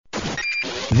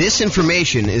This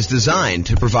information is designed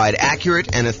to provide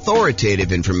accurate and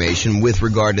authoritative information with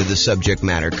regard to the subject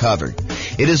matter covered.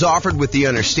 It is offered with the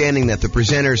understanding that the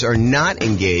presenters are not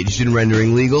engaged in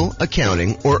rendering legal,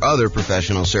 accounting, or other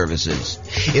professional services.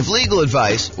 If legal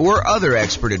advice or other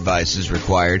expert advice is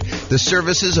required, the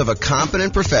services of a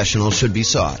competent professional should be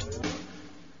sought.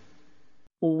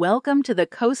 Welcome to the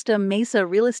Costa Mesa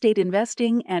Real Estate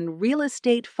Investing and Real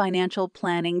Estate Financial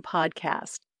Planning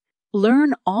Podcast.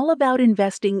 Learn all about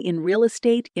investing in real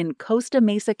estate in Costa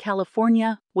Mesa,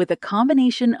 California, with a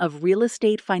combination of real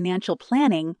estate financial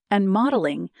planning and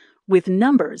modeling with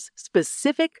numbers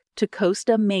specific to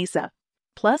Costa Mesa,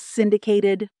 plus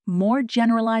syndicated, more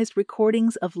generalized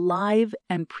recordings of live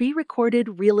and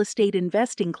pre-recorded real estate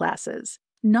investing classes,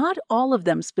 not all of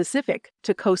them specific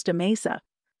to Costa Mesa.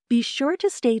 Be sure to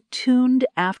stay tuned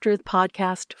after the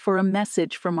podcast for a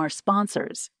message from our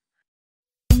sponsors.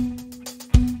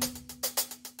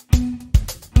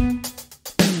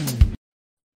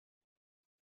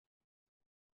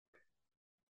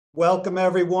 Welcome,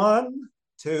 everyone,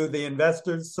 to the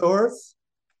Investor's Source,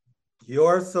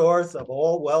 your source of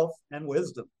all wealth and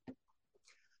wisdom.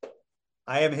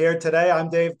 I am here today. I'm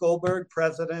Dave Goldberg,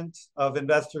 president of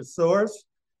Investor's Source.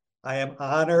 I am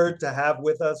honored to have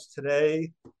with us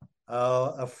today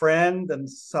a friend and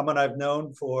someone I've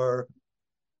known for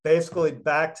basically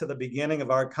back to the beginning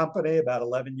of our company about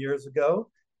 11 years ago,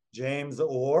 James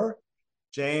Orr.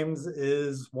 James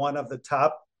is one of the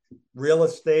top real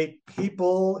estate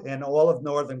people in all of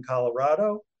Northern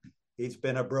Colorado. He's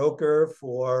been a broker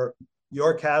for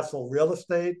Your Castle Real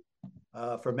Estate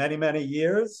for many, many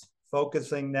years,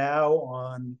 focusing now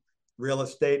on real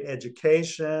estate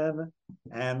education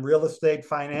and real estate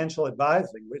financial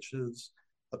advising, which is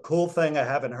a cool thing I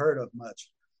haven't heard of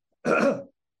much.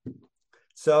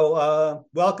 So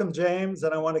welcome, James,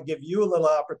 and I want to give you a little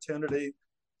opportunity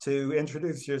to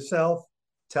introduce yourself.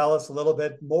 Tell us a little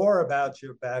bit more about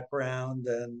your background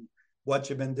and what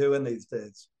you've been doing these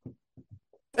days.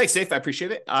 Thanks, Dave. I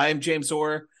appreciate it. I'm James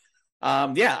Orr.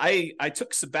 I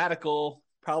took sabbatical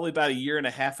probably about a year and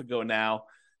a half ago now.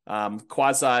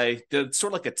 Did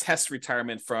sort of like a test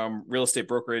retirement from real estate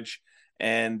brokerage,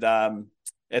 and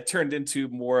it turned into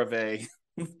more of a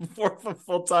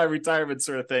full-time retirement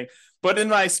sort of thing. But in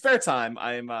my spare time,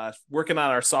 I'm working on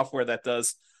our software that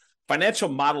does financial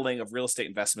modeling of real estate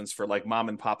investments for like mom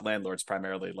and pop landlords,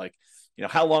 primarily. Like,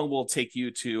 how long will it take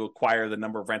you to acquire the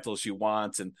number of rentals you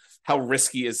want, and how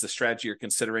risky is the strategy you're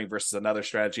considering versus another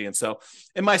strategy. And so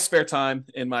in my spare time,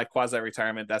 in my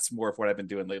quasi-retirement, that's more of what I've been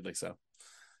doing lately. So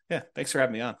yeah, thanks for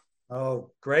having me on.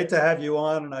 Oh, great to have you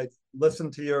on. And I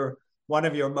listened to one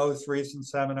of your most recent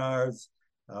seminars,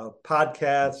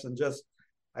 podcasts, and just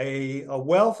a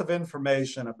wealth of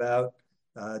information about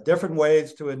different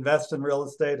ways to invest in real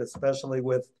estate, especially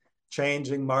with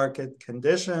changing market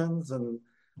conditions. And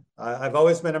I've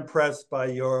always been impressed by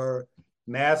your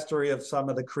mastery of some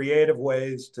of the creative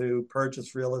ways to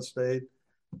purchase real estate,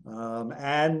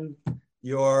 and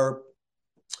your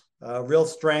real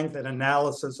strength and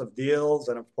analysis of deals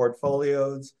and of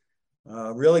portfolios.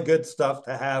 Really good stuff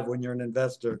to have when you're an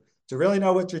investor, to really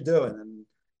know what you're doing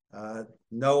and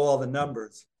know all the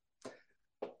numbers.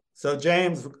 So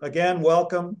James, again,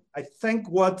 welcome. I think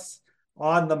what's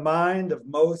on the mind of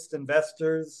most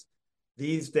investors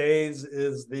these days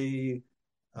is the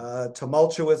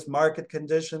tumultuous market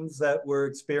conditions that we're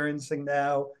experiencing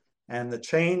now and the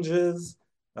changes,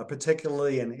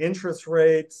 particularly in interest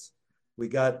rates. We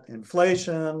got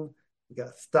inflation, we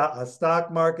got a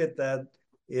stock market that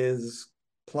is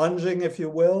plunging, if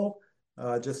you will,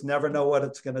 just never know what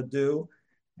it's going to do.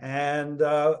 And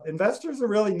investors are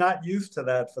really not used to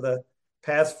that for the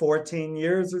past 14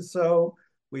 years or so.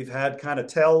 We've had kind of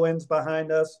tailwinds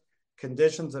behind us.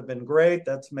 Conditions have been great.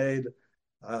 That's made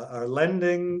our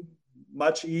lending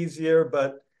much easier,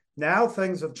 but now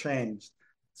things have changed.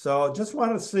 So just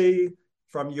want to see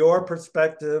from your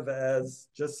perspective as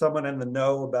just someone in the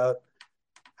know about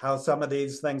how some of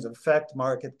these things affect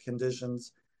market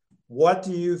conditions, what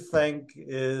do you think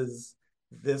is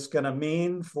this going to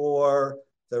mean for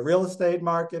the real estate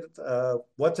market?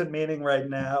 What's it meaning right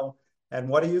now? And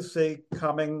what do you see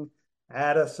coming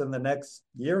at us in the next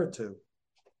year or two?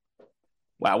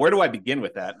 Wow, where do I begin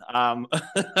with that?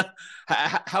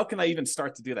 How can I even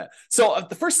start to do that? So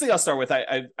the first thing I'll start with,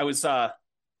 I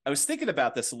was thinking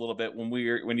about this a little bit when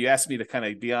you asked me to kind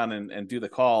of be on and do the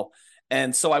call.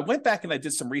 And so I went back and I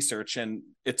did some research, and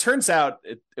it turns out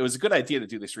it was a good idea to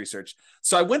do this research.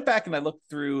 So I went back and I looked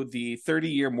through the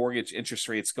 30-year mortgage interest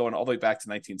rates going all the way back to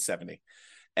 1970.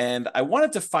 And I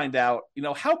wanted to find out,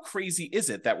 how crazy is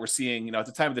it that we're seeing, at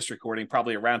the time of this recording,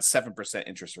 probably around 7%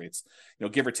 interest rates,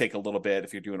 give or take a little bit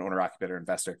if you're doing owner, occupied, or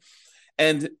investor.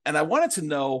 And I wanted to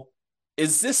know,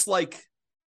 is this like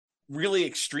really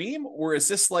extreme, or is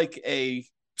this like a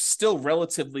still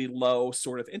relatively low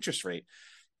sort of interest rate?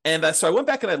 And so I went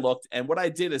back and I looked, and what I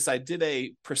did is I did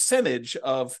a percentage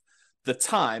of the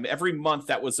time every month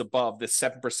that was above this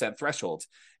 7% threshold.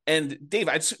 And Dave,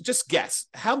 I just guess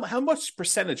how much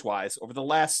percentage wise over the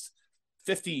last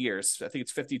 50 years, I think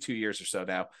it's 52 years or so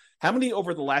now, how many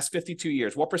over the last 52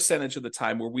 years, what percentage of the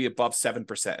time were we above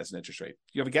 7% as an interest rate?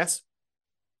 Do you have a guess?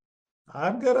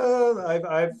 I've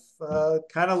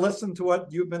kind of listened to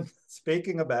what you've been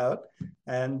speaking about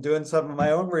and doing some of my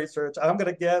own research. I'm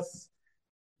gonna guess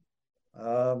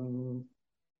 73%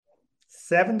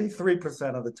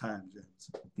 of the time,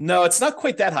 James. No, it's not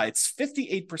quite that high. It's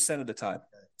 58% of the time.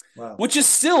 Wow. Which is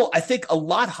still, I think, a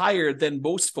lot higher than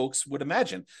most folks would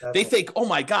imagine. They think, oh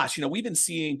my gosh, we've been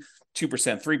seeing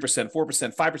 2%, 3%,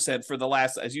 4%, 5% for the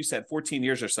last, as you said, 14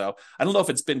 years or so. I don't know if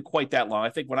it's been quite that long. I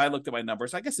think when I looked at my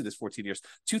numbers, I guess it is 14 years.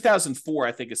 2004,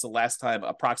 I think, is the last time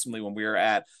approximately when we were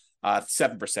at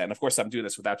 7%. Of course, I'm doing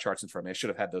this without charts in front of me. I should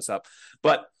have had those up.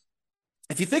 But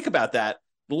if you think about that,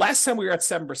 the last time we were at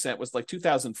 7% was like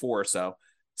 2004 or so.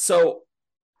 So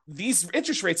these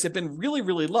interest rates have been really,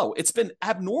 really low. It's been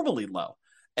abnormally low.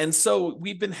 And so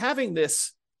we've been having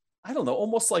this, I don't know,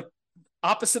 almost like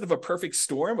opposite of a perfect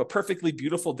storm, a perfectly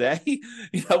beautiful day,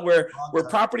 where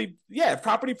property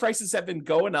prices have been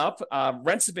going up,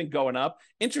 rents have been going up,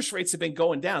 interest rates have been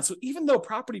going down. So even though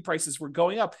property prices were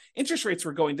going up, interest rates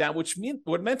were going down, which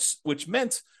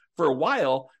meant for a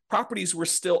while, properties were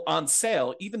still on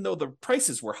sale, even though the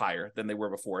prices were higher than they were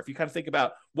before. If you kind of think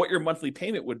about what your monthly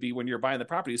payment would be when you're buying the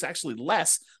property, it's actually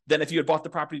less than if you had bought the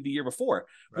property the year before,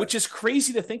 right, which is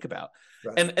crazy to think about.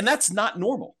 Right. And that's not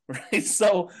normal, right?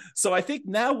 So I think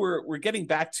now we're getting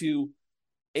back to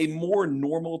a more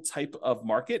normal type of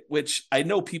market, which I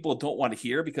know people don't want to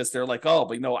hear because they're like, oh,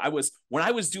 but when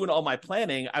I was doing all my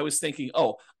planning, I was thinking,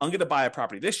 oh, I'm going to buy a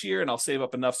property this year and I'll save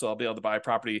up enough so I'll be able to buy a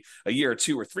property a year or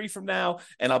 2 or 3 from now,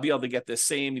 and I'll be able to get this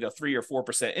same 3 or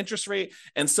 4% interest rate.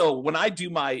 And so when I do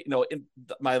my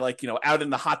out in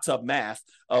the hot tub math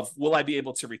of will I be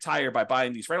able to retire by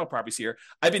buying these rental properties here,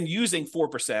 I've been using 4% or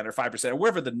 5% or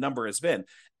wherever the number has been,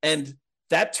 and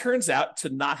that turns out to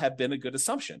not have been a good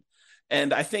assumption.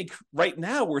 And I think right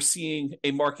now we're seeing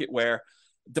a market where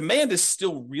demand is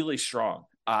still really strong.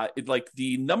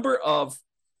 The number of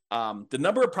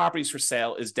properties for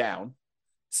sale is down,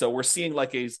 so we're seeing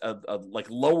like a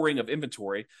lowering of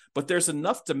inventory. But there's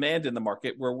enough demand in the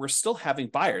market where we're still having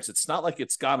buyers. It's not like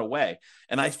it's gone away.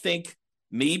 And I think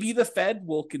maybe the Fed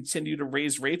will continue to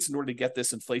raise rates in order to get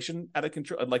this inflation out of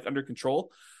control, under control.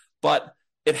 But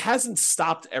it hasn't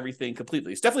stopped everything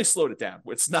completely. It's definitely slowed it down.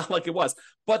 It's not like it was.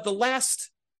 But the last,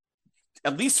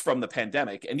 at least from the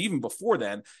pandemic, and even before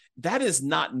then, that is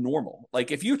not normal.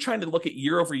 Like if you're trying to look at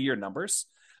year-over-year numbers,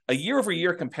 a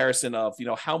year-over-year comparison of,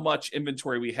 how much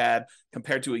inventory we had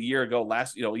compared to a year ago,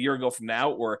 a year ago from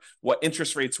now, or what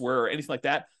interest rates were or anything like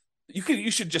that,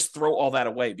 you should just throw all that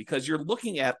away because you're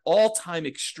looking at all-time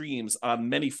extremes on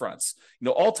many fronts.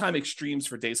 All-time extremes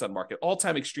for days on market,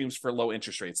 all-time extremes for low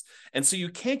interest rates. And so you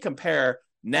can't compare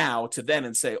now to then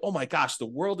and say, oh my gosh, the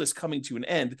world is coming to an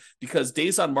end because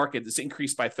days on market is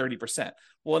increased by 30%.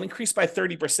 Well, it increased by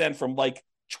 30% from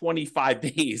 25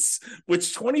 days,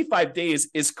 which 25 days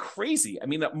is crazy. I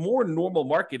mean, a more normal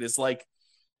market is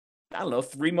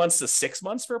 3 months to 6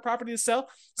 months for a property to sell.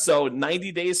 So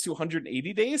 90 days to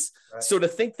 180 days. Right. So to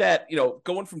think that,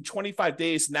 going from 25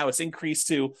 days, now it's increased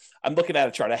to, I'm looking at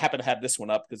a chart. I happen to have this one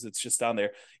up because it's just down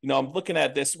there. I'm looking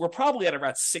at this. We're probably at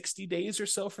around 60 days or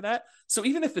so for that. So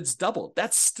even if it's doubled,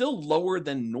 that's still lower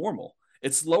than normal.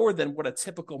 It's lower than what a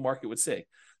typical market would say.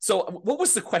 So what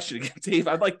was the question again, Dave?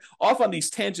 I'm off on these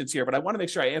tangents here, but I want to make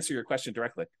sure I answer your question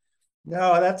directly.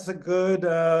 No, that's a good,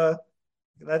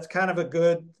 that's kind of a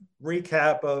good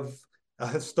recap of a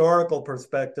historical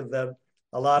perspective that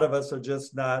a lot of us are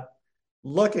just not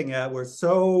looking at. We're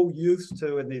so used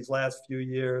to, in these last few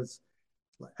years,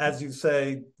 as you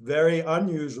say, very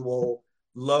unusual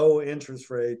low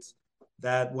interest rates,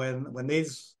 that when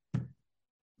these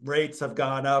rates have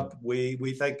gone up,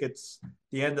 we think it's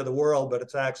the end of the world, but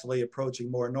it's actually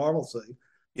approaching more normalcy.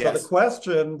 Yes. So the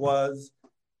question was,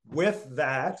 with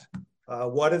that,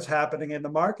 what is happening in the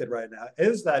market right now?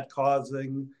 Is that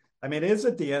causing, is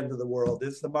it the end of the world?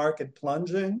 Is the market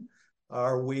plunging?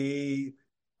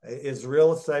 Is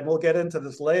real estate, we'll get into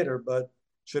this later, but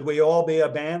should we all be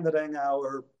abandoning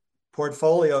our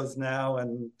portfolios now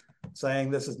and saying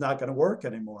this is not going to work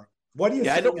anymore? What are you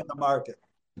seeing in the market?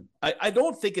 I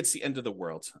don't think it's the end of the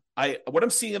world. What I'm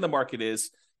seeing in the market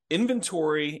is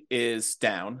inventory is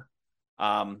down.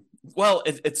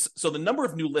 It's so the number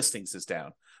of new listings is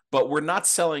down, but we're not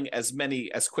selling as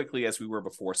many as quickly as we were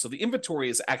before. So the inventory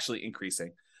is actually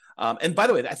increasing. And by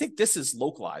the way, I think this is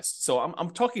localized. So I'm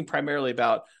talking primarily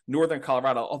about Northern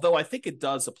Colorado, although I think it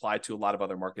does apply to a lot of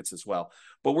other markets as well.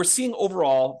 But we're seeing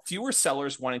overall fewer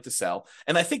sellers wanting to sell.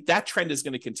 And I think that trend is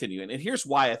going to continue. And here's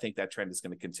why I think that trend is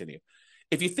going to continue.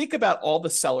 If you think about all the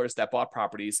sellers that bought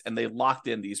properties and they locked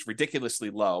in these ridiculously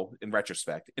low, in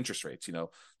retrospect, interest rates,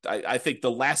 I think the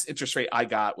last interest rate I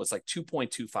got was like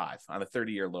 2.25 on a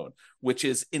 30-year loan, which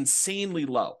is insanely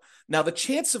low. Now, the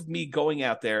chance of me going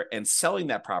out there and selling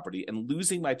that property and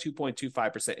losing my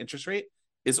 2.25% interest rate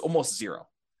is almost zero.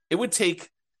 It would take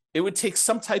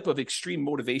some type of extreme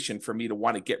motivation for me to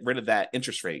want to get rid of that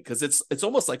interest rate, because it's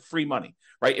almost like free money,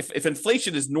 right? If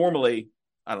inflation is normally,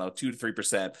 I don't know, 2 to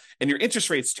 3%, and your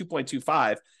interest rate is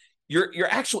 2.25, your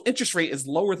actual interest rate is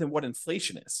lower than what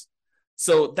inflation is.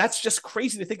 So that's just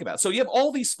crazy to think about. So you have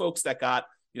all these folks that got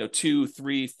 2,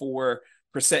 3, 4%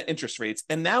 interest rates,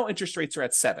 and now interest rates are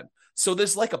at 7. So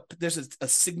there's a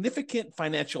significant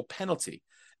financial penalty,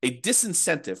 a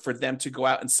disincentive for them to go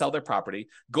out and sell their property,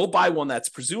 go buy one that's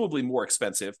presumably more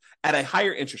expensive at a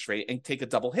higher interest rate, and take a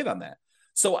double hit on that.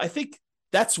 So I think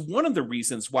that's one of the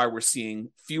reasons why we're seeing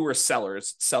fewer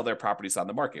sellers sell their properties on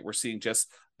the market. We're seeing just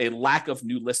a lack of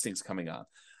new listings coming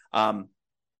on.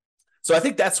 So I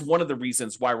think that's one of the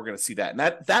reasons why we're going to see that. And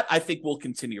that I think will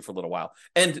continue for a little while.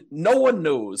 And no one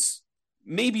knows.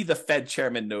 Maybe the Fed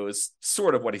chairman knows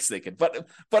sort of what he's thinking, but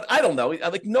I don't know.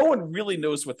 Like, no one really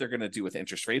knows what they're going to do with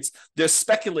interest rates. There's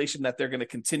speculation that they're going to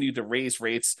continue to raise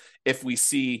rates if we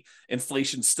see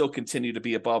inflation still continue to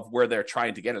be above where they're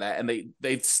trying to get it at. And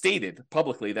they've stated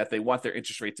publicly that they want their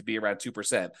interest rate to be around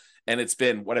 2%, and it's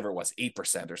been whatever it was,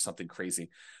 8% or something crazy.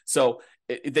 So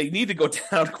they need to go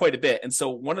down quite a bit. And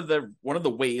so one of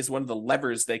the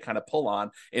levers they kind of pull on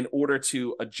in order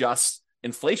to adjust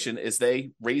inflation is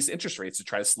they raise interest rates to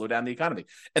try to slow down the economy.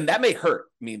 And that may hurt.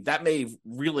 I mean, that may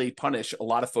really punish a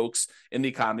lot of folks in the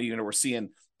economy. We're seeing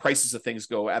prices of things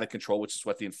go out of control, which is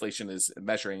what the inflation is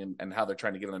measuring and how they're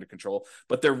trying to get it under control.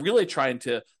 But they're really trying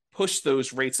to push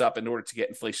those rates up in order to get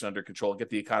inflation under control and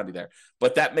get the economy there.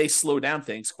 But that may slow down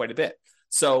things quite a bit.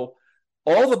 So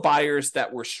all the buyers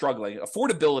that were struggling,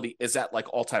 affordability is at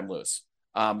like all-time lows.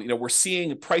 We're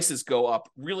seeing prices go up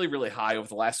really, really high over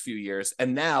the last few years.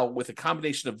 And now with a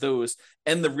combination of those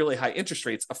and the really high interest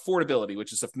rates, affordability,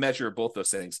 which is a measure of both those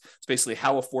things, it's basically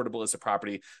how affordable is a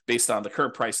property based on the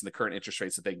current price and the current interest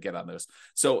rates that they can get on those.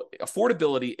 So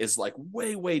affordability is like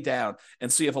way, way down. And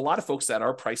so you have a lot of folks that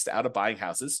are priced out of buying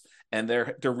houses, and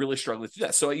they're really struggling to do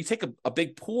that. So you take a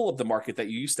big pool of the market that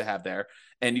you used to have there,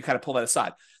 and you kind of pull that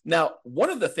aside. Now, one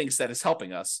of the things that is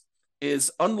helping us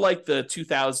is, unlike the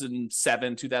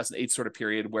 2007, 2008 sort of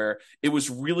period where it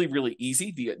was really, really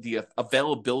easy, the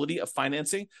availability of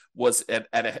financing was at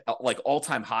like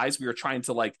all-time highs. We were trying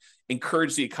to like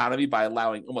encourage the economy by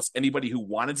allowing almost anybody who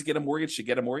wanted to get a mortgage to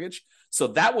get a mortgage. So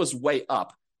that was way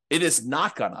up. It has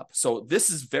not gone up. So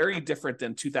this is very different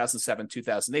than 2007,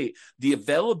 2008. The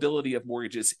availability of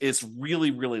mortgages is really,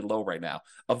 really low right now,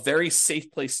 a very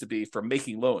safe place to be for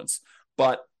making loans.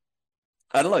 But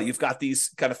I don't know, you've got these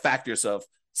kind of factors of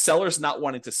sellers not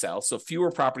wanting to sell, so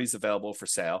fewer properties available for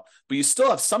sale, but you still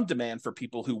have some demand for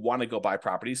people who want to go buy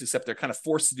properties, except they're kind of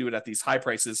forced to do it at these high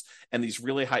prices and these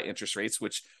really high interest rates,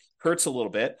 which hurts a little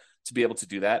bit to be able to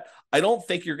do that. I don't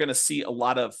think you're going to see a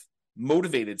lot of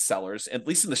motivated sellers, at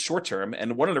least in the short term.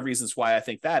 And one of the reasons why I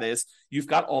think that is you've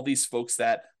got all these folks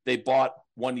that they bought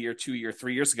 1 year, 2 year,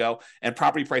 3 years ago, and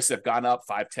property prices have gone up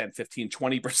 5, 10, 15,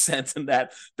 20% in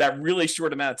that really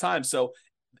short amount of time. So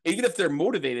even if they're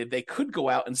motivated, they could go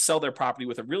out and sell their property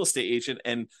with a real estate agent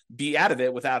and be out of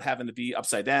it without having to be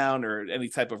upside down or any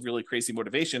type of really crazy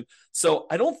motivation. So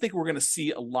I don't think we're going to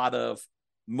see a lot of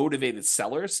motivated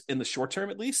sellers in the short term,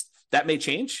 at least. That may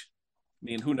change.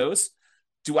 I mean, who knows?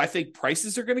 Do I think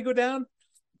prices are going to go down?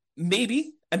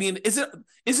 Maybe. I mean, is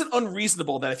it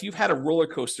unreasonable that if you've had a roller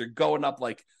coaster going up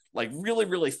like really,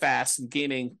 really fast and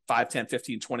gaining 5, 10,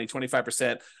 15, 20,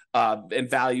 25% in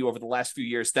value over the last few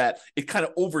years, that it kind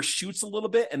of overshoots a little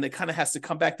bit and it kind of has to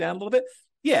come back down a little bit?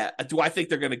 Yeah. Do I think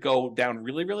they're going to go down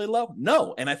really, really low?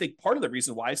 No. And I think part of the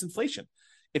reason why is inflation.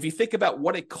 If you think about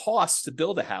what it costs to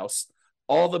build a house,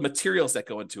 all the materials that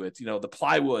go into it, the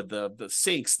plywood, the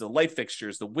sinks, the light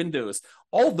fixtures, the windows,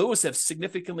 all those have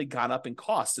significantly gone up in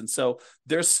cost. And so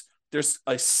there's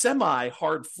a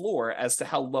semi-hard floor as to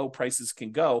how low prices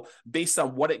can go based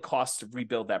on what it costs to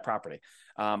rebuild that property.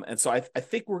 And so I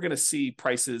think we're going to see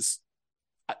prices.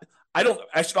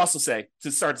 I should also say,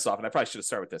 to start this off, and I probably should have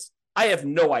started with this, I have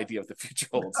no idea what the future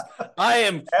holds. I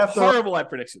am horrible at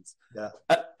predictions. Yeah.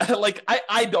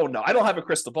 I don't know. I don't have a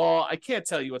crystal ball. I can't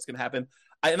tell you what's going to happen.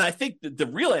 And I think the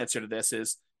real answer to this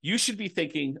is you should be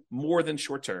thinking more than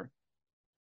short term.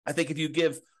 I think if you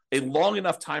give a long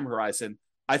enough time horizon,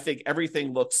 I think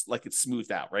everything looks like it's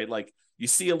smoothed out, right? Like you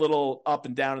see a little up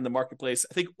and down in the marketplace.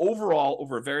 I think overall,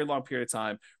 over a very long period of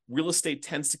time, real estate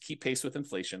tends to keep pace with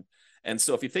inflation. And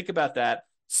so if you think about that,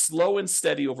 slow and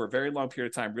steady over a very long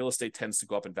period of time, real estate tends to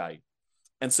go up in value.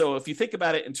 And so if you think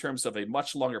about it in terms of a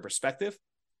much longer perspective,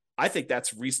 I think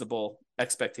that's reasonable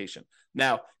expectation.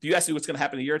 Now, do you ask me what's going to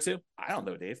happen in a year or two? I don't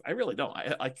know, Dave. I really don't.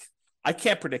 I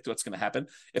can't predict what's going to happen.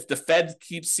 If the Fed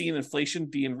keeps seeing inflation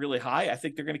being really high, I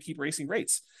think they're going to keep raising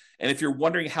rates. And if you're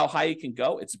wondering how high it can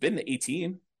go, it's been to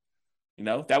 18.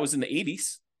 That was in the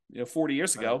 80s, 40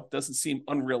 years ago. Right. Doesn't seem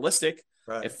unrealistic.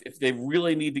 Right. If they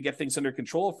really need to get things under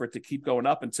control for it to keep going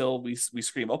up until we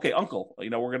scream, okay, uncle,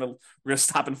 we're gonna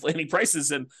stop inflating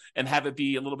prices and have it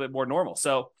be a little bit more normal.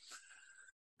 So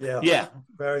yeah,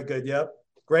 very good. Yep,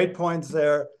 great points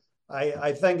there.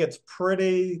 I think it's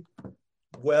pretty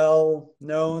well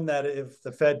known that if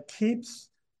the Fed keeps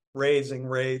raising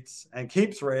rates and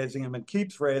keeps raising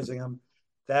them,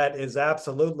 that is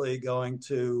absolutely going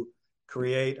to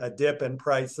create a dip in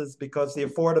prices because the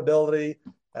affordability,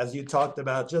 as you talked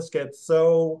about, just gets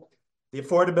the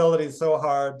affordability is so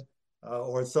hard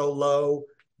or so low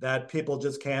that people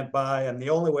just can't buy. And the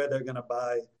only way they're going to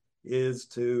buy is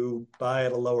to buy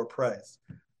at a lower price.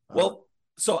 Well,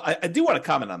 so I do want to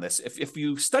comment on this. If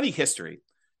you study history,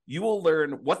 you will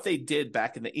learn what they did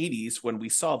back in the 80s when we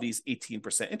saw these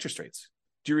 18% interest rates.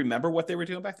 Do you remember what they were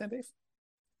doing back then, Dave?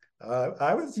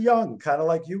 I was young, kind of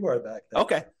like you were back then.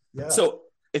 Okay. Yeah. So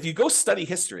if you go study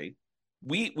history,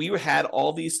 we had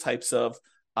all these types of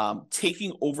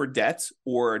taking over debt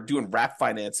or doing wrap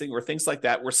financing or things like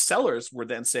that, where sellers were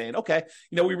then saying, okay,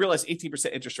 we realize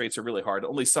 18% interest rates are really hard.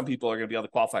 Only some people are going to be able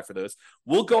to qualify for those.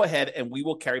 We'll go ahead and we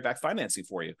will carry back financing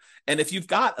for you. And if you've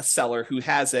got a seller who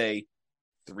has a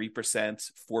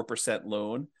 3%, 4%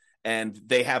 loan, and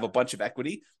they have a bunch of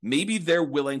equity, maybe they're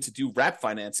willing to do wrap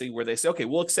financing where they say, okay,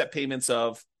 we'll accept payments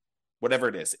of whatever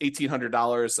it is,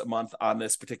 $1,800 a month on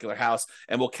this particular house,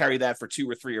 and we'll carry that for 2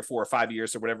 or 3 or 4 or 5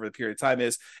 years or whatever the period of time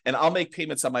is, and I'll make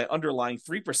payments on my underlying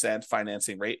 3%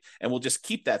 financing rate, and we'll just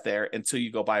keep that there until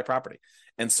you go buy a property.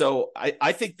 And so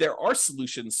I think there are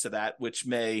solutions to that which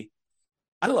may,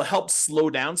 help slow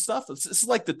down stuff. This is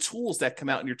like the tools that come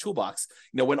out in your toolbox.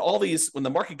 When the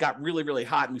market got really, really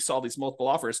hot and we saw these multiple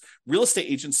offers, real estate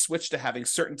agents switched to having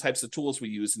certain types of tools we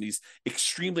use in these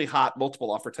extremely hot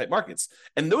multiple offer type markets.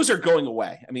 And those are going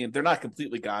away. I mean, they're not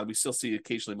completely gone. We still see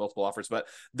occasionally multiple offers, but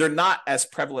they're not as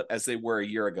prevalent as they were a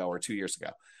year ago or 2 years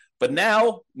ago. But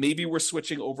now maybe we're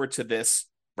switching over to this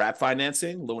wrap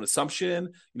financing, loan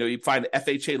assumption. You find an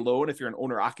FHA loan if you're an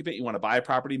owner occupant, you want to buy a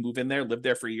property, move in there, live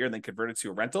there for a year, and then convert it to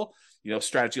a rental.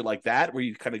 Strategy like that where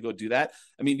you kind of go do that.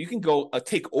 I mean, you can go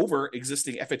take over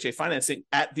existing FHA financing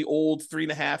at the old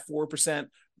 3.5%, 4%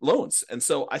 loans. And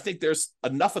so I think there's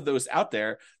enough of those out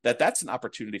there that's an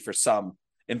opportunity for some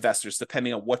investors,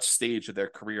 depending on what stage of their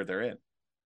career they're in.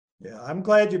 Yeah, I'm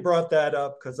glad you brought that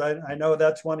up because I know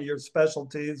that's one of your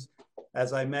specialties.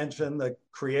 As I mentioned, the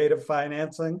creative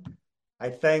financing. I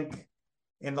think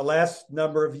in the last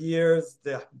number of years,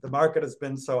 the market has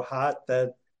been so hot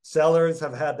that sellers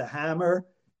have had the hammer,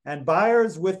 and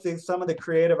buyers with some of the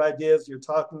creative ideas you're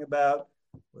talking about,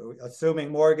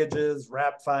 assuming mortgages,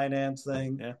 wrap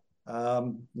financing,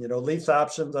 lease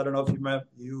options. I don't know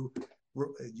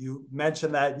if you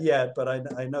mentioned that yet, but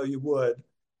I know you would.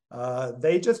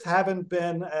 They just haven't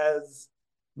been as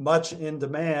much in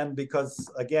demand because,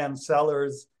 again,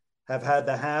 sellers have had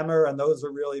the hammer, and those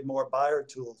are really more buyer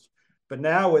tools. But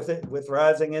now with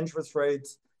rising interest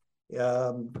rates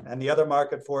and the other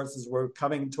market forces, we're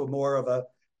coming to more of a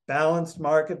balanced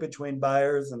market between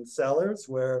buyers and sellers,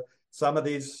 where some of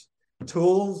these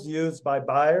tools used by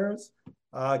buyers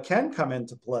can come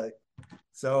into play.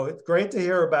 So it's great to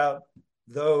hear about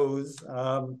those.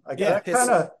 That kind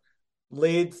of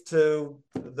leads to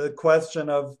the question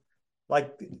of,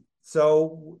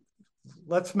 so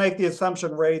let's make the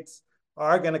assumption rates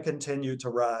are going to continue to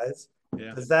rise.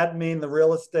 Yeah. Does that mean do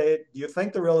you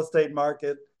think the real estate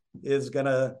market is going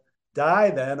to die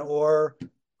then, or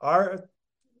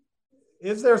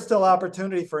is there still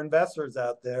opportunity for investors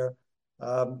out there,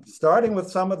 starting with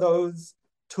some of those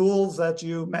tools that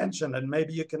you mentioned, and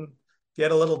maybe you can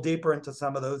get a little deeper into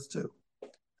some of those too?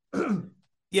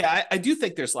 Yeah, I do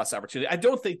think there's less opportunity. I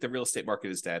don't think the real estate market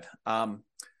is dead.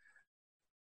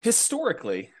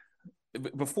 Historically,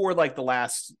 before the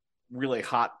last really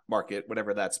hot market,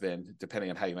 whatever that's been, depending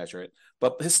on how you measure it.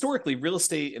 But historically, real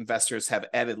estate investors have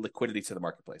added liquidity to the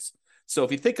marketplace. So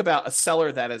if you think about a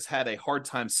seller that has had a hard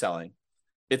time selling,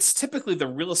 it's typically the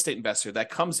real estate investor that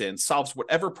comes in, solves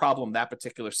whatever problem that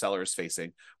particular seller is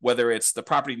facing, whether it's the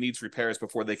property needs repairs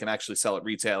before they can actually sell it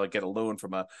retail and get a loan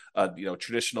from a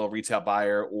traditional retail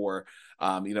buyer, or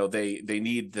they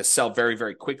need to sell very,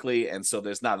 very quickly, and so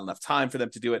there's not enough time for them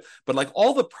to do it. But like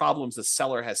all the problems the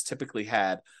seller has typically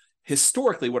had,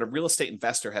 historically, what a real estate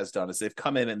investor has done is they've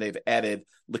come in and they've added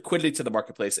liquidity to the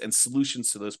marketplace and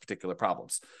solutions to those particular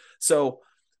problems. So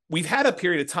we've had a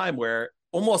period of time where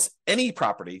almost any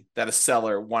property that a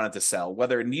seller wanted to sell,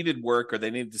 whether it needed work or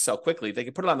they needed to sell quickly, they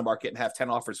could put it on the market and have 10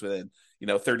 offers within,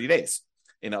 30 days,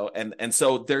 and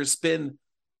so there's been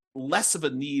less of a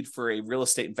need for a real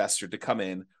estate investor to come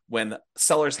in when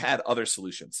sellers had other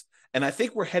solutions. And I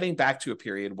think we're heading back to a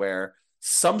period where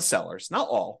some sellers, not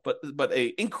all, but a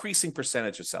increasing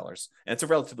percentage of sellers, and it's a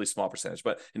relatively small percentage,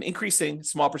 but an increasing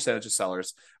small percentage of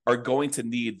sellers are going to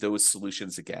need those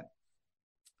solutions again.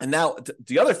 And now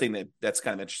the other thing that's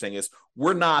kind of interesting is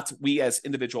we as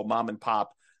individual mom and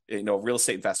pop, real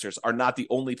estate investors are not the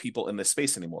only people in this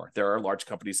space anymore. There are large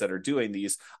companies that are doing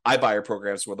these iBuyer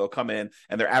programs where they'll come in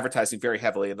and they're advertising very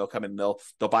heavily, and they'll come in and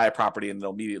they'll buy a property and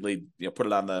they'll immediately put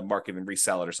it on the market and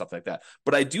resell it or something like that.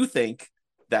 But I do think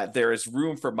that there is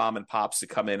room for mom and pops to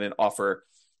come in and offer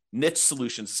niche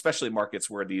solutions, especially in markets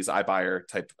where these iBuyer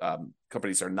type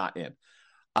companies are not in.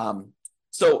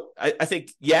 So I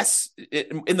think, yes,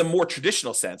 in the more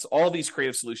traditional sense, all these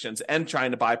creative solutions and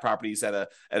trying to buy properties at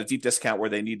a deep discount where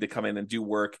they need to come in and do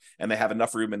work and they have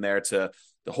enough room in there to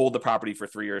hold the property for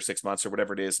 3 or 6 months or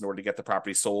whatever it is in order to get the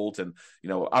property sold, and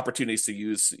opportunities to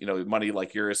use money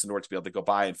like yours in order to be able to go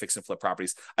buy and fix and flip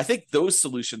properties. I think those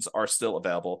solutions are still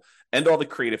available, and all the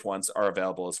creative ones are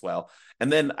available as well. And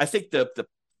then I think the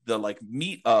like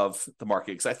meat of the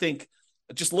market, because I think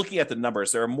just looking at the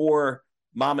numbers, there are more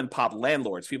mom and pop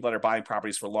landlords, people that are buying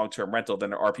properties for long-term rental,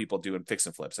 than there are people doing fix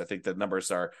and flips. I think the numbers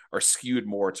are skewed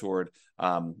more toward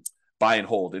buy and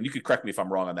hold. And you could correct me if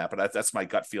I'm wrong on that, but that's my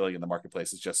gut feeling in the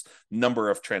marketplace. Is just number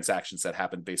of transactions that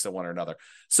happen based on one or another.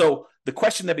 So the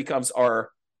question that becomes, are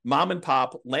mom and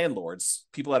pop landlords,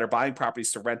 people that are buying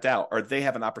properties to rent out, are they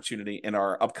have an opportunity in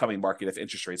our upcoming market if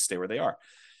interest rates stay where they are?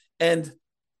 And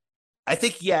I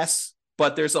think yes,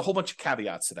 but there's a whole bunch of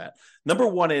caveats to that. Number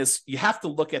one is you have to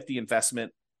look at the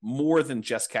investment more than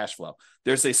just cash flow.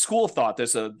 There's a school of thought.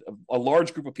 There's a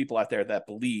large group of people out there that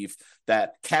believe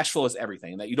that cash flow is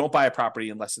everything, and that you don't buy a property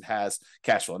unless it has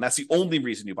cash flow. And that's the only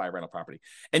reason you buy a rental property.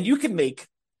 And you can make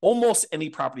almost any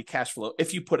property cash flow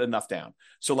if you put enough down.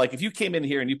 So like if you came in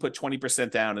here and you put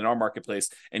 20% down in our marketplace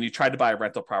and you tried to buy a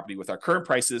rental property with our current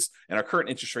prices and our current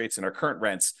interest rates and our current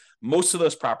rents, most of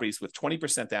those properties with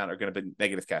 20% down are going to be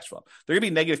negative cash flow. They're going to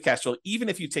be negative cash flow even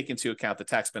if you take into account the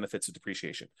tax benefits of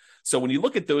depreciation. So when you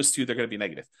look at those two, they're going to be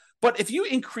negative. But if you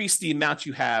increase the amount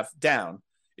you have down,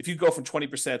 if you go from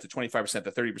 20% to 25%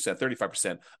 to 30%,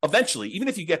 35%, eventually, even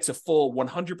if you get to full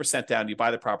 100% down, you buy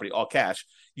the property all cash,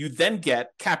 you then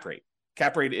get cap rate.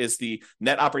 Cap rate is the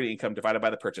net operating income divided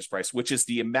by the purchase price, which is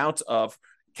the amount of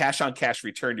cash on cash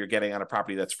return you're getting on a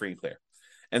property that's free and clear.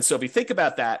 And so if you think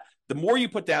about that, the more you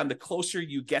put down, the closer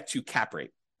you get to cap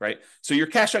rate. Right. So your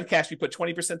cash on cash, you put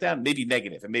 20% down, maybe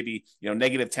negative, and maybe,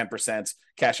 negative 10%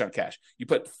 cash on cash. You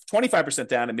put 25%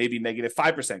 down and maybe negative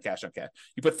 5% cash on cash.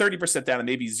 You put 30% down and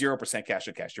maybe 0% cash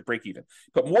on cash. You're break even.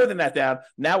 Put more than that down.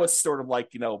 Now it's sort of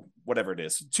like, whatever it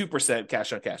is, 2%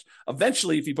 cash on cash.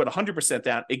 Eventually, if you put 100%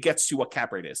 down, it gets to what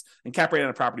cap rate is. And cap rate on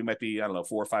a property might be,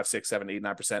 4, 5, 6, 7, 8,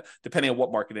 9%, depending on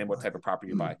what market and what type of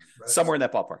property you buy. Right. Somewhere in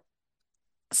that ballpark.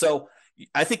 So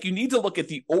I think you need to look at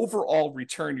the overall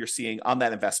return you're seeing on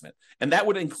that investment. And that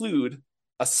would include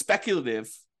a speculative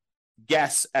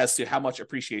guess as to how much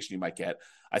appreciation you might get.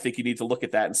 I think you need to look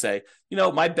at that and say,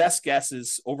 my best guess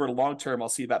is over the long term, I'll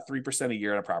see about 3% a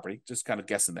year on a property, just kind of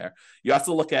guessing there. You have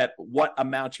to look at what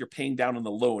amount you're paying down on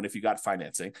the loan if you got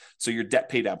financing, so your debt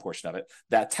pay down portion of it,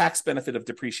 that tax benefit of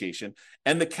depreciation,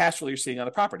 and the cash flow you're seeing on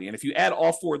the property. And if you add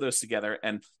all four of those together,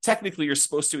 and technically you're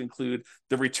supposed to include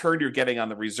the return you're getting on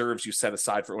the reserves you set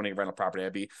aside for owning a rental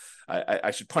property,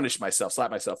 I should punish myself,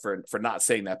 slap myself for not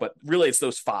saying that, but really it's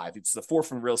those five. It's the four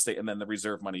from real estate and then the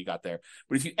reserve money you got there.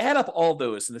 But if you add up all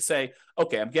those and to say,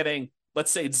 okay, I'm getting,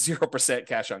 let's say it's 0%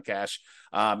 cash on cash,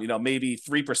 maybe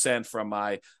 3% from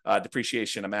my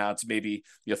depreciation amount, maybe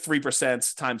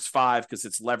 3% times 5 because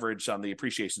it's leverage on the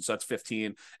appreciation, so that's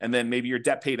 15, and then maybe your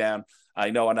debt pay down.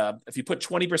 If you put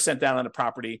 20% down on a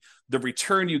property, the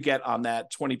return you get on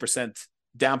that 20%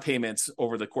 down payments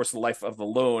over the course of the life of the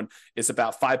loan is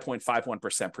about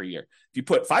 5.51% per year. If you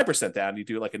put 5% down, you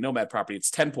do like a Nomad property,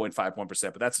 it's 10.51%,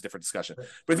 but that's a different discussion.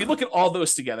 But if you look at all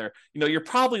those together, you're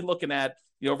probably looking at,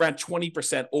 around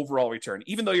 20% overall return,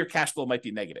 even though your cash flow might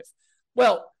be negative.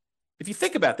 Well, if you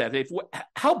think about that, Dave,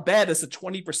 how bad is a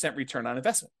 20% return on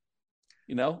investment?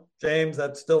 James,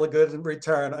 that's still a good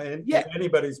return in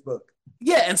anybody's book.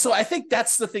 Yeah. And so I think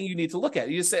that's the thing you need to look at.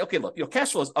 You just say, okay, look,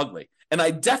 cash flow is ugly. And I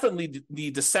definitely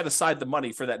need to set aside the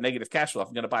money for that negative cash flow. If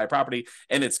I'm going to buy a property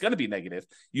and it's going to be negative,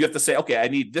 you have to say, okay, I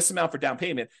need this amount for down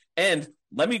payment. And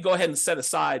let me go ahead and set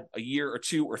aside a year or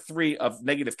 2 or 3 of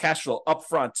negative cash flow up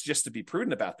front just to be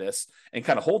prudent about this and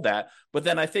kind of hold that. But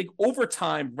then I think over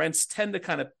time, rents tend to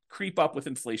kind of creep up with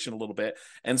inflation a little bit.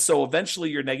 And so eventually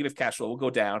your negative cash flow will go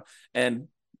down. And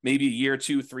maybe a year,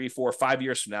 2, 3, 4, 5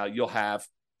 years from now, you'll have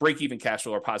break-even cash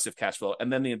flow or positive cash flow,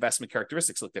 and then the investment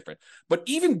characteristics look different. But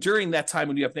even during that time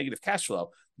when you have negative cash flow,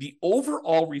 the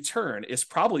overall return is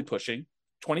probably pushing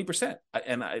 20%.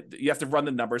 And you have to run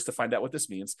the numbers to find out what this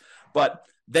means. But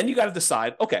then you got to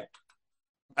decide, okay,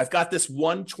 I've got this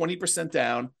 20%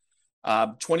 down,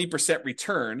 20%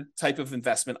 return type of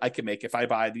investment I can make if I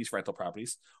buy these rental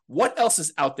properties. What else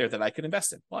is out there that I could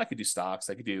invest in? Well, I could do stocks,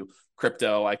 I could do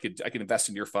crypto, I could invest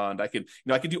in your fund, I could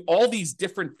do all these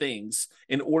different things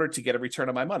in order to get a return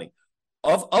on my money.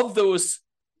 Of those,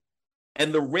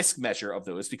 and the risk measure of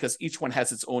those, because each one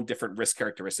has its own different risk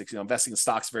characteristics. Investing in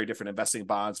stocks is very different. Investing in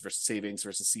bonds versus savings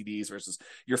versus CDs versus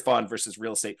your fund versus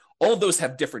real estate. All of those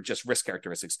have different just risk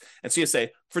characteristics. And so you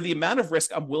say, for the amount of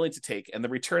risk I'm willing to take and the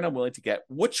return I'm willing to get,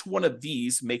 which one of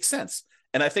these makes sense?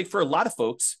 And I think for a lot of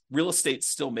folks, real estate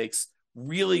still makes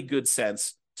really good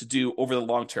sense to do over the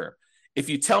long term. If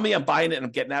you tell me I'm buying it and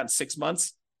I'm getting out in 6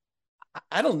 months,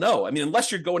 I don't know. I mean,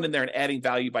 unless you're going in there and adding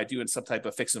value by doing some type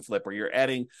of fix and flip, or you're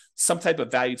adding some type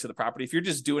of value to the property. If you're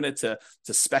just doing it to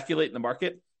speculate in the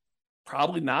market,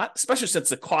 probably not, especially since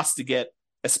the cost to get,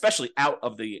 especially out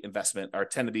of the investment,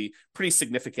 tend to be pretty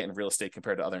significant in real estate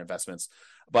compared to other investments.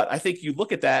 But I think you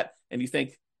look at that and you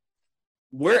think,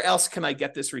 where else can I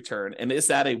get this return? And is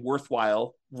that a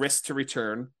worthwhile risk to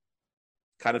return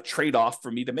kind of trade-off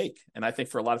for me to make? And I think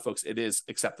for a lot of folks, it is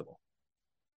acceptable.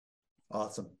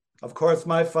 Awesome. Of course,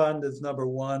 my fund is number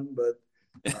one, but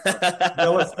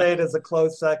real estate is a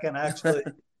close second. Actually,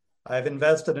 I've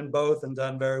invested in both and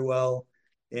done very well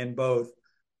in both.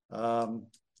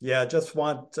 Just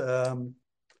want,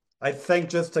 I think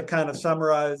just to kind of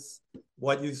summarize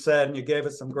what you said, and you gave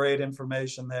us some great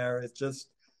information there. It's just,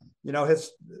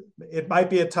 it might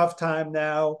be a tough time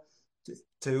now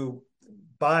to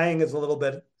buying is a little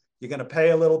bit, you're going to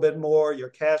pay a little bit more, your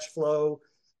cash flow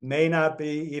may not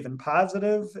be even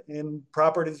positive in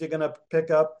properties you're going to pick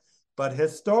up. But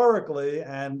historically,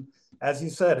 and as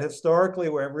you said, historically,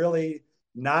 we're really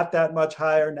not that much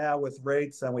higher now with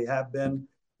rates than we have been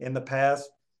in the past.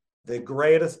 The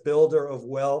greatest builder of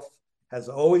wealth has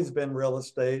always been real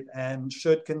estate and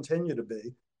should continue to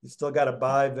be. You still got to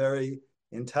buy very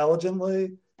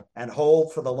intelligently and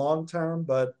hold for the long term,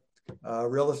 but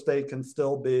real estate can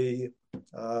still be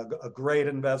a great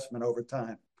investment over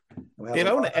time. Dave,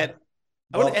 I want to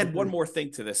add one more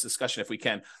thing to this discussion if we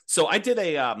can. So I did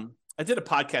a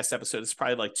podcast episode. It's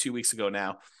probably like 2 weeks ago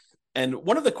now. And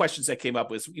one of the questions that came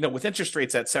up was, with interest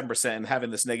rates at 7% and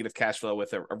having this negative cash flow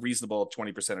with a reasonable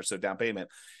 20% or so down payment,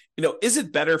 is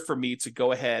it better for me to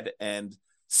go ahead and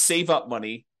save up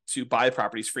money to buy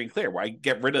properties free and clear, where I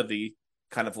get rid of the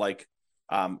kind of like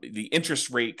the interest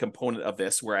rate component of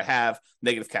this, where I have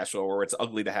negative cash flow, or it's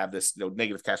ugly to have this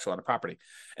negative cash flow on a property?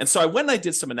 And so I went and I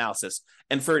did some analysis,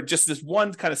 and for just this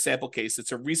one kind of sample case,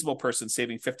 it's a reasonable person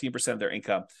saving 15% of their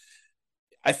income.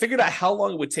 I figured out how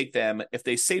long it would take them if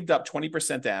they saved up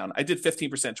 20% down. I did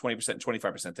 15%, 20%, and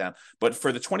 25% down. But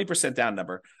for the 20% down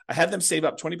number, I had them save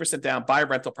up 20% down, buy a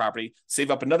rental property,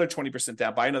 save up another 20%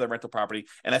 down, buy another rental property.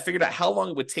 And I figured out how long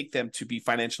it would take them to be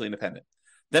financially independent.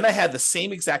 Then I had the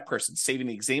same exact person saving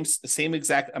the same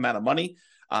exact amount of money,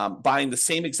 buying the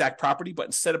same exact property, but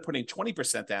instead of putting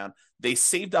 20% down, they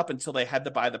saved up until they had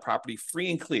to buy the property free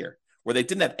and clear, where they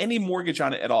didn't have any mortgage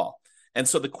on it at all. And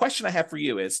so the question I have for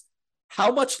you is, how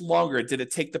much longer did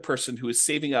it take the person who is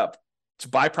saving up to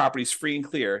buy properties free and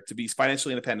clear to be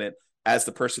financially independent as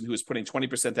the person who is putting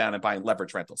 20% down and buying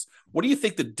leverage rentals? What do you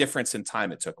think the difference in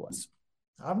time it took was?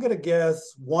 I'm going to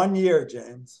guess 1 year,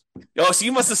 James. Oh, so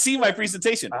you must have seen my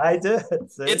presentation. I did.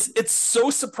 It's so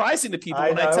surprising to people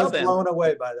when I tell them. I was blown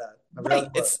away by that. Right.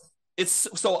 It's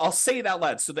so I'll say it out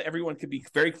loud so that everyone can be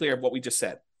very clear of what we just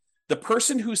said. The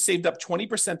person who saved up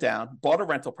 20% down, bought a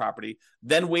rental property,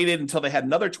 then waited until they had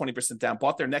another 20% down,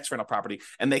 bought their next rental property,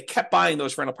 and they kept buying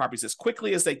those rental properties as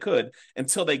quickly as they could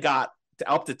until they got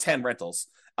up to 10 rentals.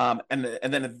 And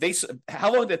then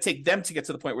how long did it take them to get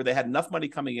to the point where they had enough money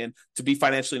coming in to be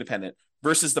financially independent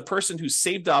versus the person who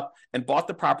saved up and bought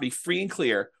the property free and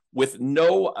clear with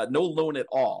no loan at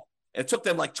all. And it took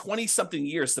them like 20 something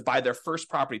years to buy their first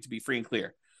property to be free and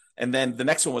clear. And then the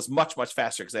next one was much, much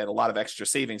faster because they had a lot of extra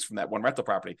savings from that one rental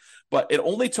property. But it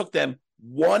only took them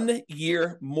 1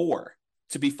 year more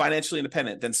to be financially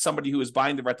independent than somebody who is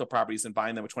buying the rental properties and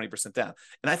buying them with 20% down.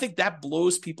 And I think that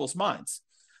blows people's minds.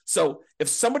 So if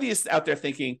somebody is out there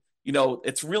thinking,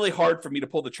 it's really hard for me to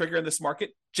pull the trigger in this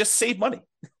market, just save money.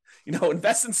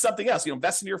 Invest in something else,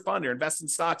 invest in your fund or invest in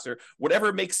stocks or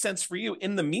whatever makes sense for you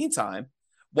in the meantime,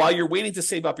 while you're waiting to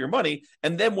save up your money.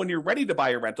 And then when you're ready to buy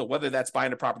a rental, whether that's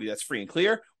buying a property that's free and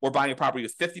clear or buying a property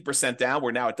with 50% down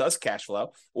where now it does cash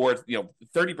flow, or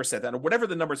 30% down, or whatever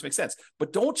the numbers make sense.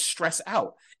 But don't stress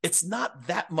out. It's not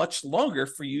that much longer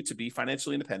for you to be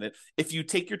financially independent if you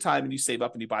take your time and you save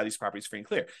up and you buy these properties free and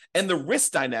clear. And the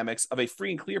risk dynamics of a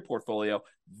free and clear portfolio,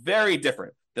 very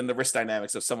different than the risk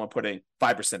dynamics of someone putting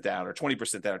 5% down or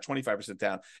 20% down or 25%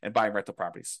 down and buying rental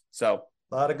properties. So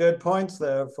a lot of good points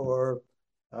there for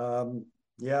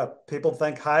people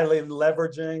think highly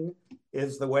leveraging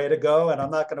is the way to go. And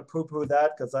I'm not going to poo-poo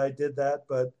that because I did that,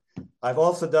 but I've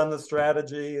also done the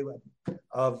strategy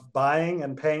of buying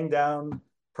and paying down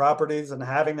properties and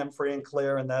having them free and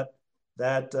clear. And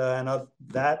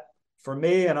that for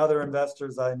me and other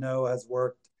investors I know has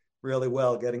worked really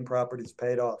well, getting properties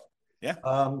paid off. Yeah.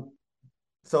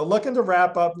 So looking to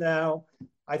wrap up now,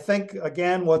 I think,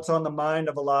 again, what's on the mind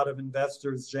of a lot of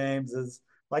investors, James, is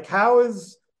like, how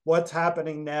is what's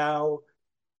happening now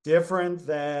different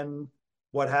than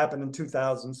what happened in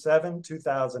 2007,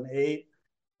 2008?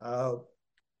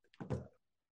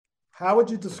 How would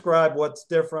you describe what's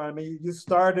different? I mean, you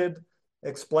started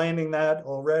explaining that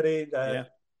already, that,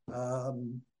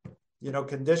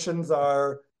 conditions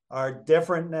are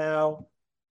different now,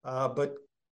 but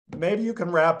maybe you can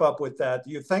wrap up with that.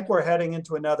 Do you think we're heading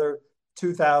into another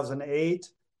 2008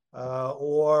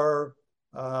 or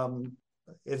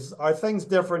are things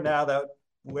different now that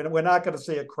we're not going to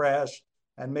see a crash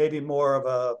and maybe more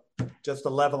of just a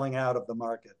leveling out of the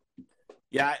market?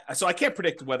 Yeah, so I can't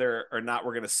predict whether or not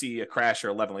we're going to see a crash or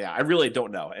a leveling out. I really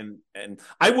don't know. And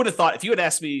I would have thought if you had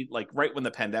asked me like right when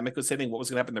the pandemic was hitting, what was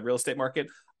going to happen in the real estate market,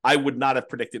 I would not have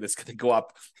predicted it's going to go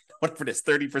up for this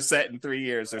 30% in 3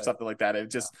 years or something like that.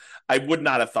 I would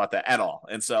not have thought that at all.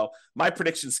 And so my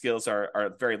prediction skills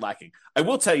are very lacking. I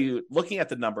will tell you, looking at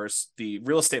the numbers, the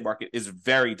real estate market is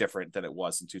very different than it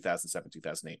was in 2007,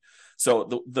 2008.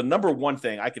 So the number one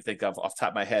thing I could think of off the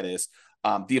top of my head is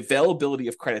the availability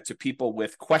of credit to people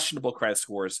with questionable credit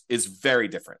scores is very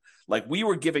different. Like we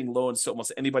were giving loans to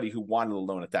almost anybody who wanted a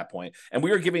loan at that point. And we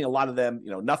were giving a lot of them,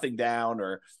 nothing down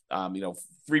or,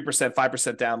 3%,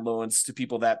 5% down loans to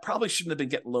people that probably shouldn't have been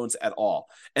getting loans at all.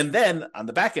 And then on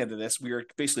the back end of this, we were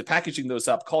basically packaging those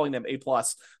up, calling them A+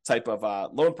 type of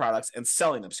loan products and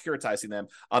selling them, securitizing them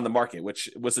on the market, which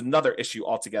was another issue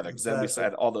altogether because then we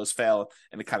had all those fail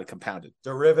and it kind of compounded.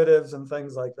 Derivatives and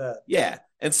things like that. Yeah.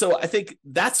 And so I think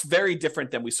that's very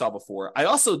different than we saw before. I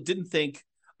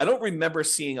don't remember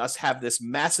seeing us have this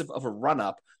massive of a run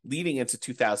up leading into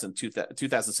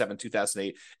 2007,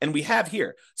 2008. And we have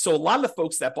here. So a lot of the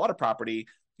folks that bought a property,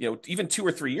 even 2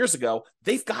 or 3 years ago,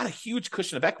 they've got a huge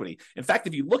cushion of equity. In fact,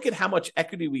 if you look at how much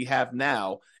equity we have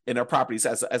now in our properties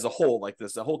as a whole, like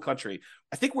this, the whole country,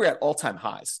 I think we're at all-time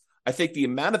highs. I think the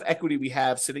amount of equity we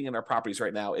have sitting in our properties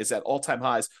right now is at all-time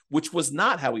highs, which was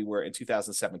not how we were in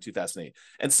 2007, 2008.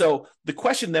 And so the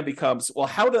question then becomes, well,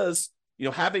 how does,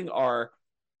 having our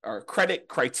credit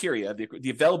criteria, the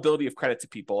availability of credit to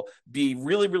people be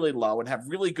really, really low and have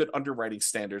really good underwriting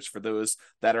standards for those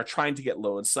that are trying to get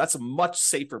loans. So that's a much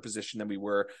safer position than we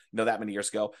were, that many years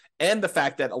ago. And the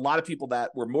fact that a lot of people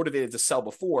that were motivated to sell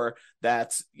before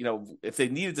that, if they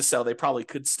needed to sell, they probably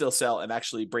could still sell and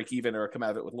actually break even or come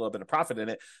out of it with a little bit of profit in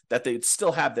it, that they'd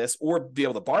still have this or be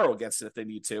able to borrow against it if they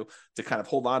need to kind of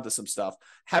hold on to some stuff.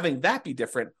 Having that be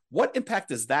different, what impact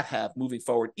does that have moving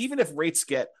forward, even if rates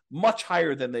get much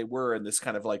higher than they were in this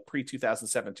kind of like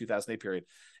pre-2007, 2008 period?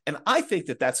 And I think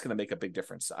that that's going to make a big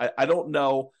difference. I don't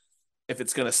know if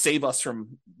it's going to save us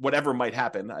from whatever might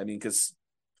happen. I mean, because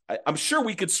I'm sure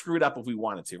we could screw it up if we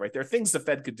wanted to, right? There are things the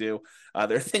Fed could do.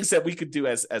 There are things that we could do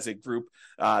as a group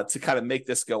to kind of make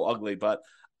this go ugly. But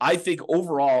I think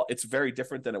overall, it's very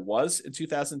different than it was in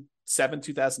 2007,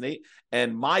 2008.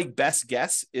 And my best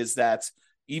guess is that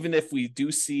even if we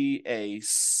do see a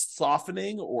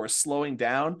softening or slowing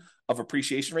down of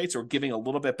appreciation rates or giving a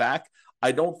little bit back,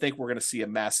 I don't think we're going to see a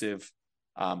massive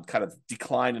kind of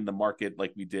decline in the market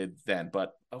like we did then.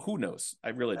 But who knows? I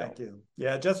really don't. Thank you.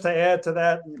 Yeah, just to add to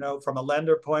that, from a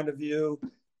lender point of view,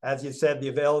 as you said, the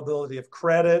availability of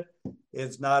credit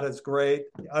is not as great.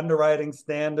 The underwriting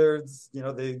standards,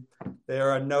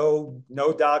 there are no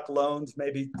doc loans.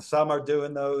 Maybe some are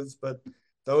doing those, but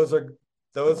those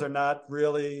are not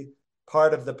really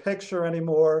part of the picture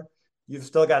anymore. You've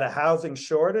still got a housing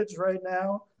shortage right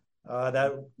now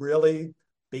that really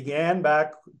began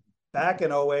back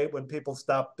in 08 when people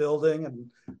stopped building, and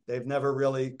they've never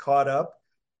really caught up.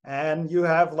 And you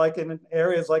have, like in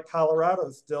areas like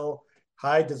Colorado, still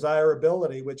high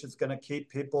desirability, which is going to keep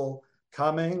people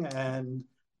coming and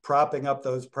propping up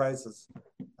those prices.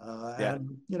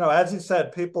 And, as you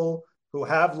said, people who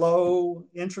have low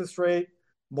interest rate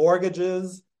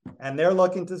mortgages and they're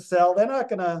looking to sell, they're not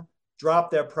going to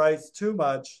drop their price too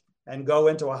much and go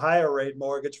into a higher rate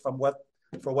mortgage for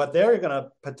what they're going to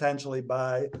potentially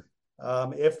buy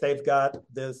if they've got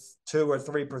this 2 or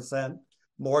 3%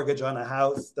 mortgage on a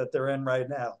house that they're in right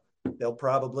now. They'll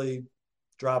probably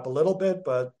drop a little bit,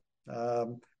 but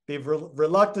be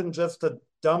reluctant just to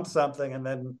dump something and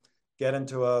then get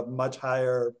into a much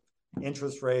higher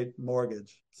interest rate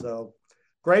mortgage. So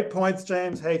great points,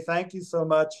 James. Hey, thank you so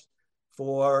much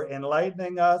for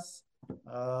enlightening us.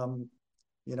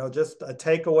 Just a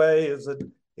takeaway is that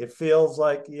it feels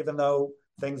like even though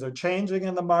things are changing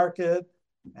in the market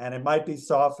and it might be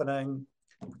softening,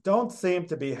 don't seem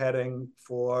to be heading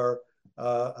for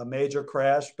a major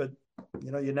crash, but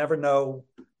you never know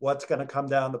what's going to come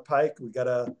down the pike. We got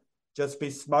to just be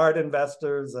smart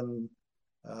investors and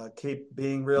keep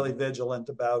being really vigilant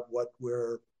about what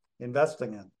we're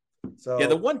investing in. So yeah,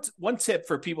 the one tip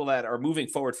for people that are moving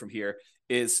forward from here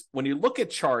is when you look at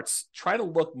charts, try to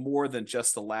look more than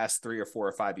just the last 3 or 4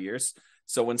 or 5 years.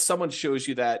 So when someone shows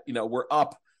you that, we're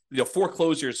up,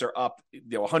 foreclosures are up,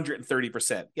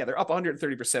 130%. Yeah, they're up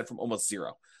 130% from almost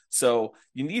zero. So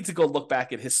you need to go look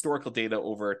back at historical data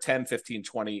over 10, 15,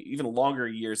 20, even longer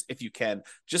years if you can,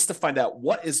 just to find out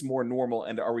what is more normal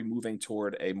and are we moving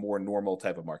toward a more normal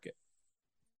type of market.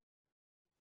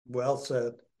 Well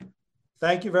said.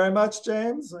 Thank you very much,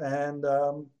 James. And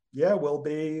we'll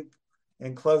be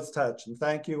in close touch. And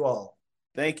thank you all.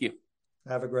 Thank you.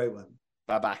 Have a great one.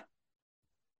 Bye-bye.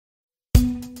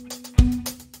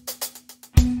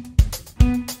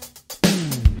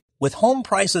 With home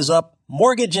prices up,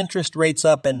 mortgage interest rates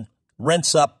up, and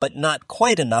rents up, but not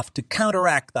quite enough to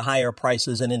counteract the higher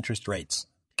prices and interest rates,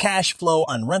 cash flow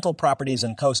on rental properties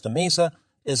in Costa Mesa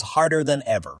is harder than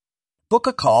ever. Book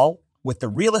a call with the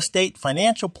Real Estate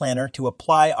Financial Planner to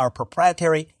apply our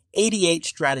proprietary 88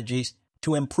 strategies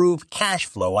to improve cash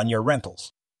flow on your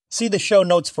rentals. See the show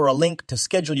notes for a link to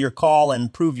schedule your call and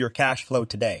improve your cash flow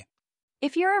today.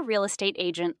 If you're a real estate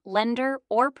agent, lender,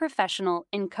 or professional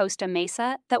in Costa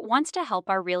Mesa that wants to help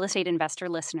our real estate investor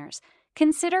listeners,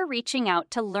 consider reaching out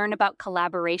to learn about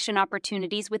collaboration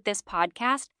opportunities with this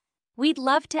podcast. We'd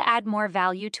love to add more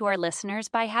value to our listeners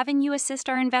by having you assist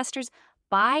our investors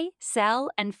buy, sell,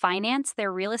 and finance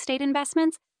their real estate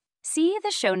investments. See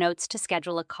the show notes to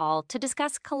schedule a call to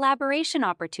discuss collaboration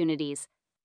opportunities.